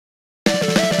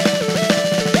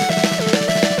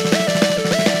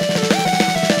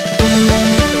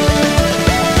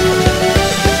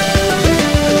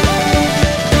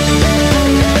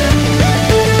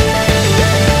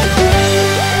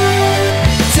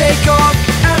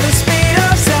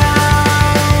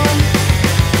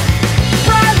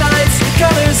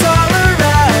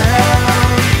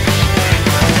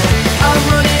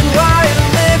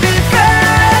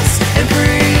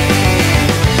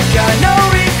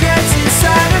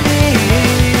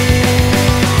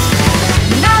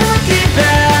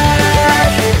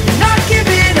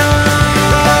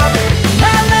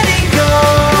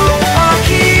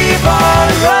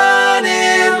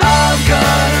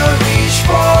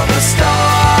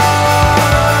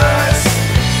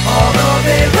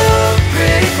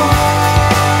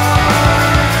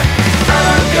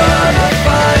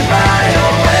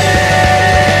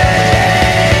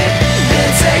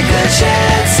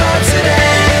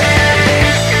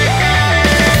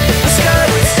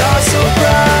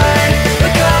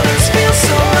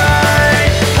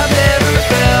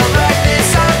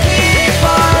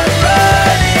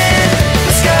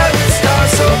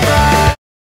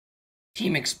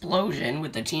Team Explosion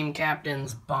with the team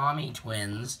captains Bommy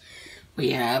Twins.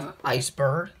 We have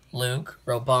Icebird, Luke,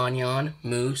 Robonyan,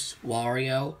 Moose,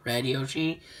 Wario, Red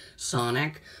Yoshi,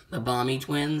 Sonic, the Bommy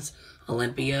Twins,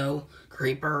 Olympio,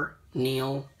 Creeper,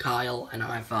 Neil, Kyle, and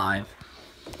High Five.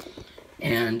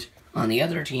 And on the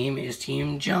other team is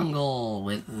Team Jungle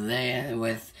with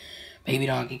Baby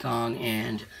Donkey Kong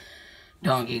and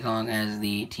Donkey Kong as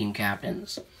the team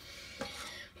captains.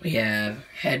 We have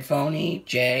Headphony,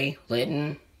 Jay,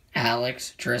 Litton,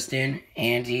 Alex, Tristan,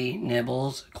 Andy,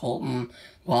 Nibbles, Colton,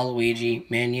 Waluigi,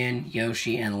 Minion,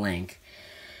 Yoshi, and Link.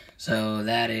 So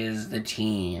that is the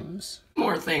teams.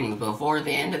 More things before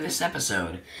the end of this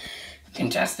episode.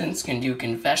 Contestants can do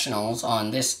confessionals on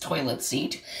this toilet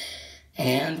seat.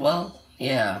 And, well,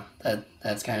 yeah,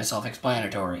 that's kind of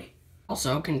self-explanatory.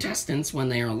 Also, contestants, when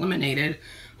they are eliminated,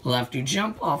 will have to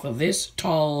jump off of this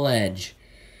tall ledge.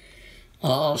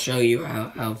 I'll show you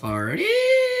how far it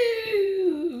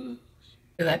is.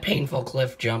 That painful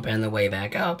cliff jump and the way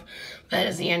back up. That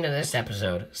is the end of this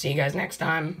episode. See you guys next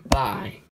time. Bye.